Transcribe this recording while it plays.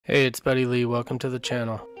Hey, it's Buddy Lee, welcome to the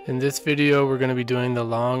channel. In this video we're going to be doing the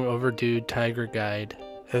long overdue Tigra guide.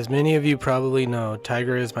 As many of you probably know,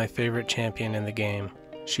 Tigra is my favorite champion in the game.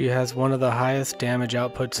 She has one of the highest damage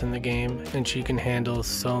outputs in the game, and she can handle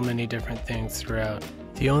so many different things throughout.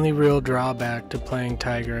 The only real drawback to playing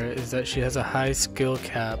Tigra is that she has a high skill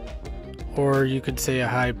cap, or you could say a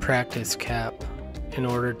high practice cap, in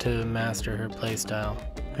order to master her playstyle.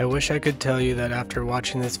 I wish I could tell you that after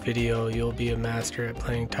watching this video you'll be a master at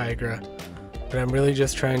playing Tigra, but I'm really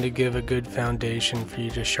just trying to give a good foundation for you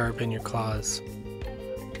to sharpen your claws.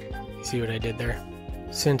 See what I did there?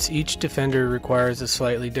 Since each defender requires a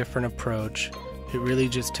slightly different approach, it really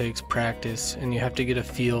just takes practice and you have to get a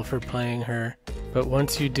feel for playing her. But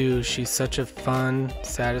once you do, she's such a fun,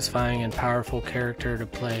 satisfying, and powerful character to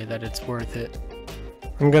play that it's worth it.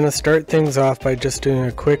 I'm going to start things off by just doing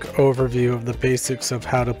a quick overview of the basics of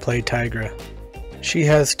how to play Tigra. She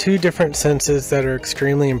has two different senses that are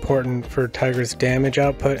extremely important for Tigra's damage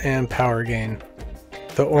output and power gain.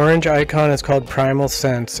 The orange icon is called Primal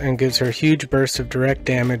Sense and gives her a huge burst of direct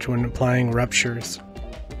damage when applying ruptures.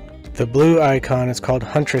 The blue icon is called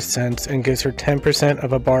Huntress Sense and gives her 10%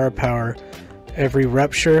 of a bar of power every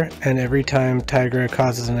rupture and every time Tigra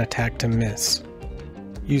causes an attack to miss.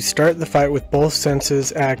 You start the fight with both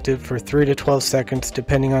senses active for 3 to 12 seconds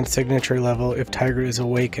depending on signature level if Tigra is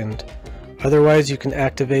awakened. Otherwise you can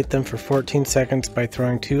activate them for 14 seconds by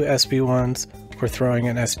throwing 2 SP1s or throwing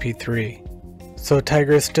an SP3. So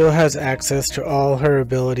Tigra still has access to all her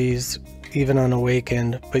abilities even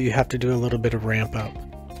unawakened, but you have to do a little bit of ramp up.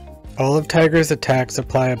 All of Tigra's attacks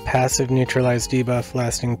apply a passive neutralize debuff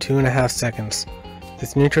lasting 2.5 seconds.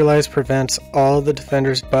 This neutralize prevents all of the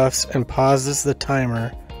defender's buffs and pauses the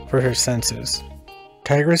timer for her senses.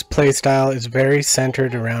 Tigra's playstyle is very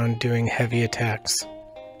centered around doing heavy attacks.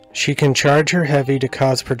 She can charge her heavy to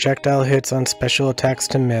cause projectile hits on special attacks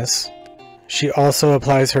to miss. She also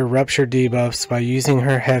applies her rupture debuffs by using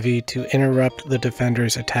her heavy to interrupt the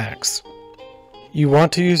defender's attacks. You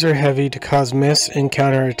want to use her heavy to cause miss and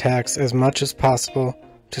counter attacks as much as possible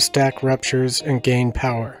to stack ruptures and gain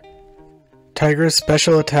power. Tigra's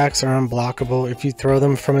special attacks are unblockable if you throw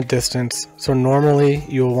them from a distance, so normally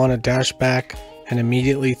you will want to dash back and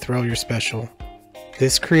immediately throw your special.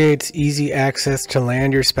 This creates easy access to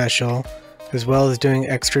land your special, as well as doing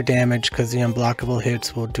extra damage because the unblockable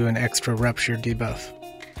hits will do an extra rupture debuff.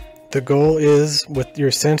 The goal is, with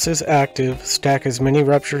your senses active, stack as many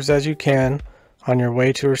ruptures as you can on your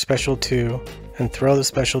way to her special 2, and throw the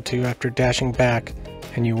special 2 after dashing back,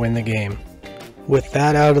 and you win the game. With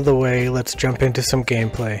that out of the way, let's jump into some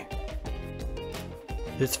gameplay.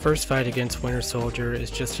 This first fight against Winter Soldier is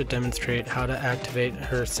just to demonstrate how to activate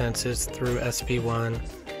her senses through SP1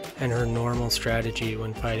 and her normal strategy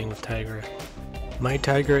when fighting with Tigra. My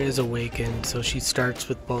Tigra is awakened, so she starts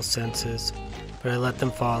with both senses, but I let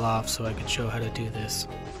them fall off so I could show how to do this.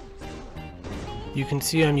 You can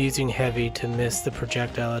see I'm using heavy to miss the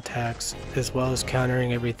projectile attacks, as well as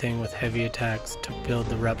countering everything with heavy attacks to build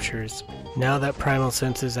the ruptures. Now that Primal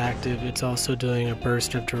Sense is active, it's also doing a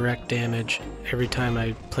burst of direct damage every time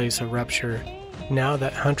I place a rupture. Now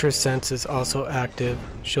that Huntress Sense is also active,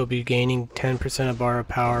 she'll be gaining 10% of bar of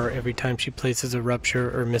power every time she places a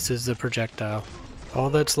rupture or misses the projectile. All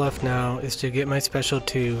that's left now is to get my special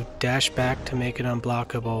 2, dash back to make it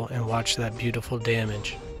unblockable, and watch that beautiful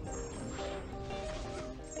damage.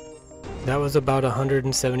 That was about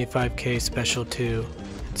 175k special 2.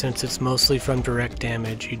 Since it's mostly from direct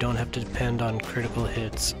damage, you don't have to depend on critical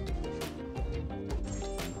hits.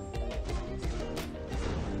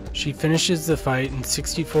 She finishes the fight in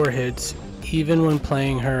 64 hits, even when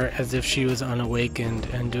playing her as if she was unawakened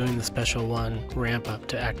and doing the special 1 ramp up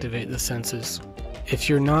to activate the senses. If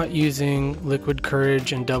you're not using Liquid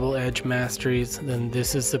Courage and Double Edge masteries, then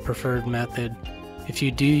this is the preferred method. If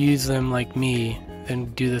you do use them like me, then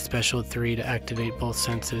do the special 3 to activate both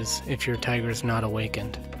senses if your Tigra's not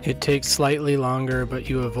awakened. It takes slightly longer, but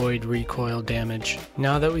you avoid recoil damage.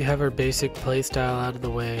 Now that we have our basic playstyle out of the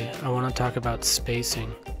way, I want to talk about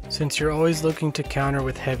spacing. Since you're always looking to counter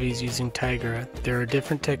with heavies using Tigra, there are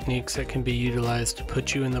different techniques that can be utilized to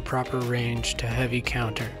put you in the proper range to heavy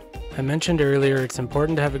counter. I mentioned earlier it's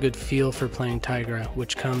important to have a good feel for playing Tigra,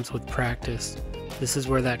 which comes with practice. This is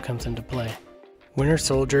where that comes into play. Winter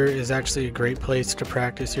Soldier is actually a great place to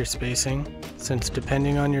practice your spacing, since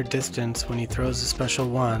depending on your distance when he throws a special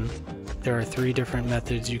 1, there are 3 different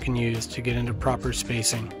methods you can use to get into proper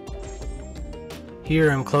spacing.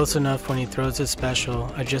 Here I'm close enough when he throws his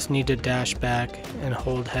special, I just need to dash back and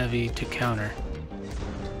hold heavy to counter.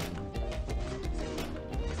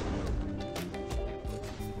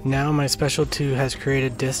 Now my special 2 has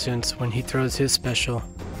created distance when he throws his special.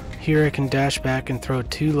 Here I can dash back and throw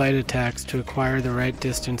 2 light attacks to acquire the right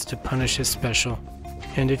distance to punish his special.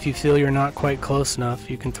 And if you feel you're not quite close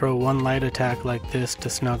enough, you can throw 1 light attack like this to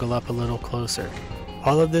snuggle up a little closer.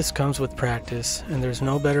 All of this comes with practice, and there's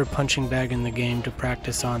no better punching bag in the game to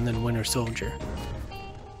practice on than Winter Soldier.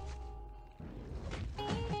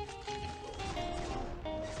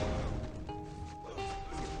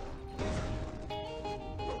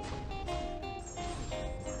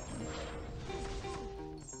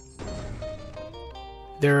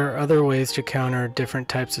 There are other ways to counter different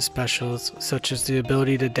types of specials, such as the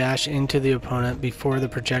ability to dash into the opponent before the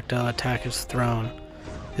projectile attack is thrown.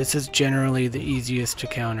 This is generally the easiest to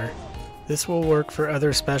counter. This will work for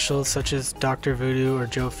other specials such as Dr. Voodoo or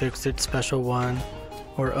Joe Fixit Special 1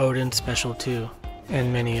 or Odin Special 2,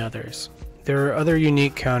 and many others. There are other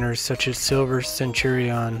unique counters such as Silver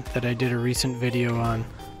Centurion that I did a recent video on,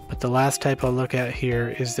 but the last type I'll look at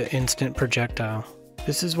here is the instant projectile.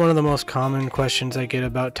 This is one of the most common questions I get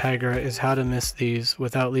about Tigra, is how to miss these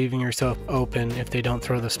without leaving yourself open if they don't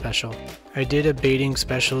throw the special. I did a baiting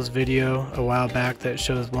specials video a while back that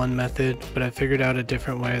shows one method, but I figured out a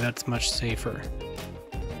different way that's much safer.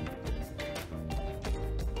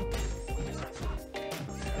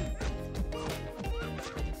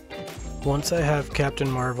 Once I have Captain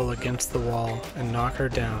Marvel against the wall and knock her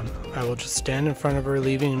down, I will just stand in front of her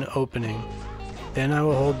leaving an opening. Then I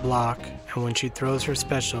will hold block, and when she throws her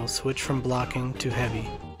special, switch from blocking to heavy.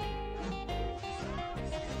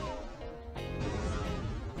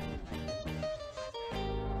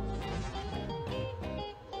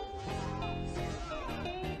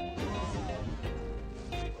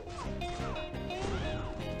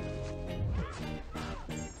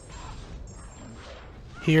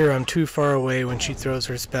 Here I'm too far away when she throws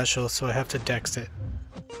her special, so I have to dex it.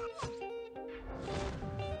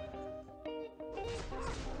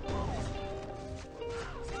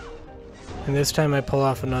 And this time I pull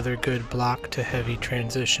off another good block to heavy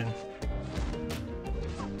transition.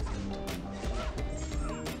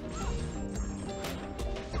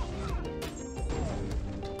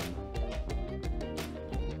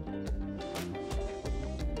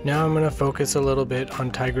 Now I'm going to focus a little bit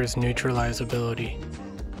on Tigra's neutralize ability.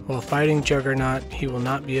 While fighting Juggernaut, he will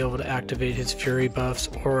not be able to activate his Fury buffs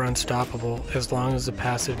or Unstoppable as long as the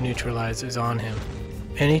passive neutralize is on him.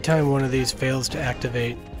 Anytime one of these fails to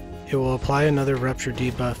activate, it will apply another Rupture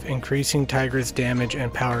debuff, increasing Tigra's damage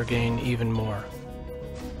and power gain even more.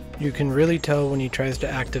 You can really tell when he tries to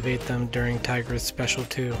activate them during Tigra's Special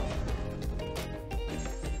 2.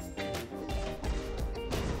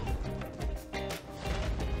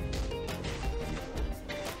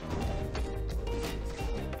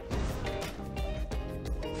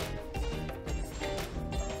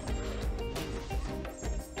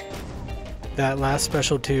 That last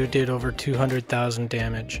Special 2 did over 200,000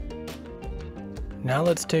 damage. Now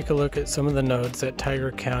let's take a look at some of the nodes that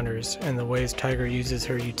Tigra counters and the ways Tigra uses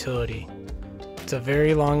her utility. It's a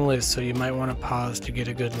very long list, so you might want to pause to get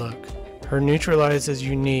a good look. Her neutralize is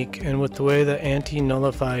unique, and with the way the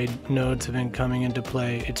anti-nullified nodes have been coming into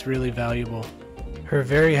play, it's really valuable. Her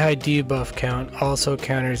very high debuff count also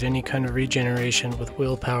counters any kind of regeneration with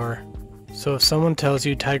willpower. So if someone tells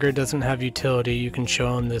you Tigra doesn't have utility, you can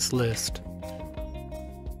show them this list.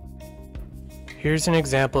 Here's an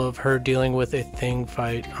example of her dealing with a Thing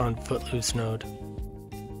fight on Footloose node.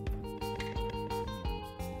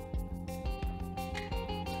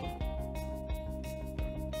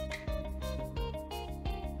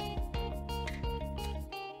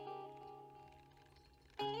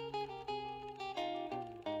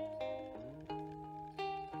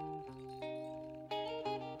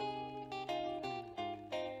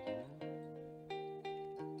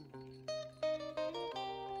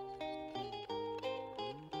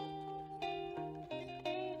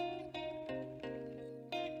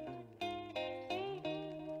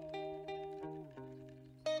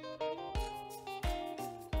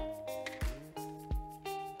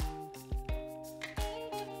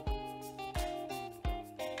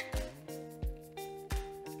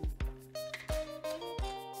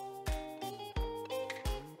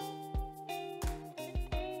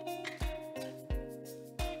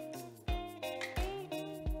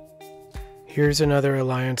 Here's another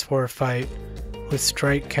Alliance War fight with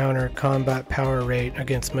strike counter combat power rate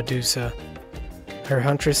against Medusa. Her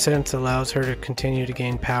Huntress Sense allows her to continue to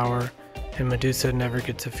gain power, and Medusa never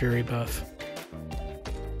gets a Fury buff.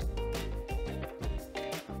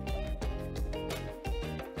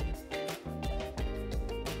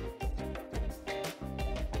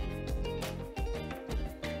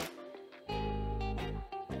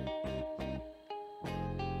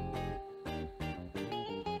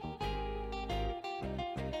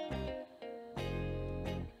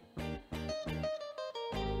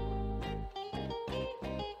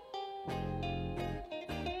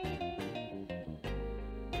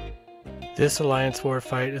 This Alliance War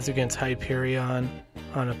fight is against Hyperion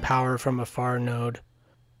on a Power from Afar node.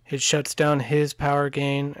 It shuts down his power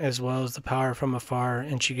gain as well as the power from afar,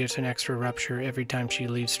 and she gets an extra rupture every time she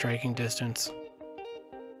leaves striking distance.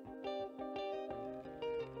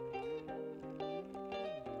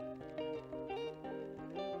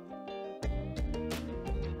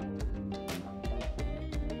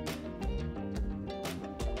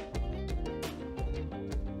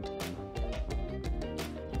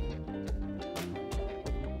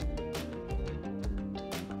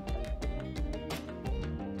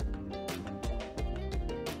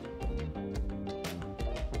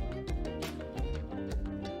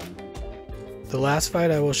 The last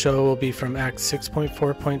fight I will show will be from Act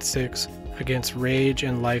 6.4.6 against Rage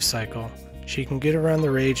and Life Cycle. She can get around the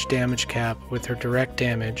Rage damage cap with her direct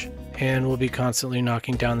damage and will be constantly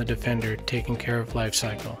knocking down the defender, taking care of Life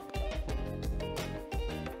Cycle.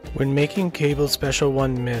 When making Cable's Special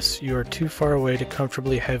 1 miss, you are too far away to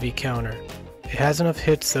comfortably heavy counter. It has enough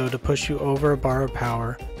hits though to push you over a bar of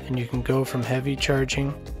power, and you can go from heavy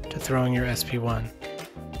charging to throwing your SP1.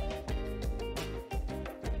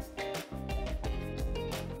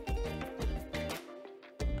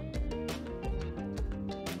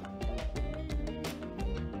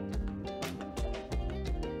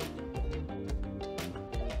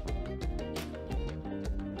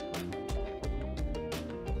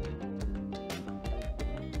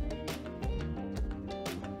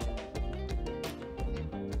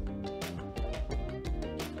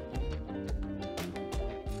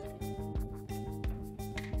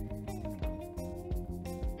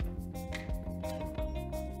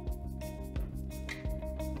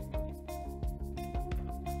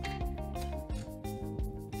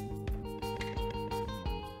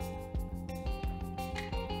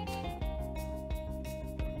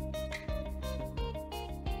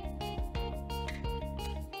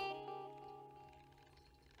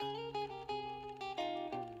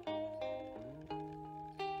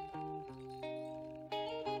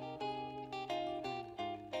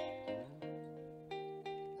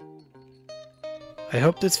 I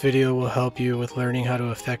hope this video will help you with learning how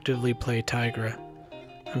to effectively play Tigra.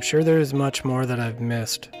 I'm sure there is much more that I've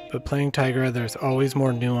missed, but playing Tigra there's always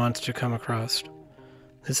more nuance to come across.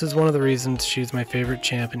 This is one of the reasons she's my favorite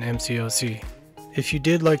champ in MCOC. If you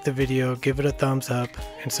did like the video, give it a thumbs up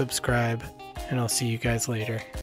and subscribe, and I'll see you guys later.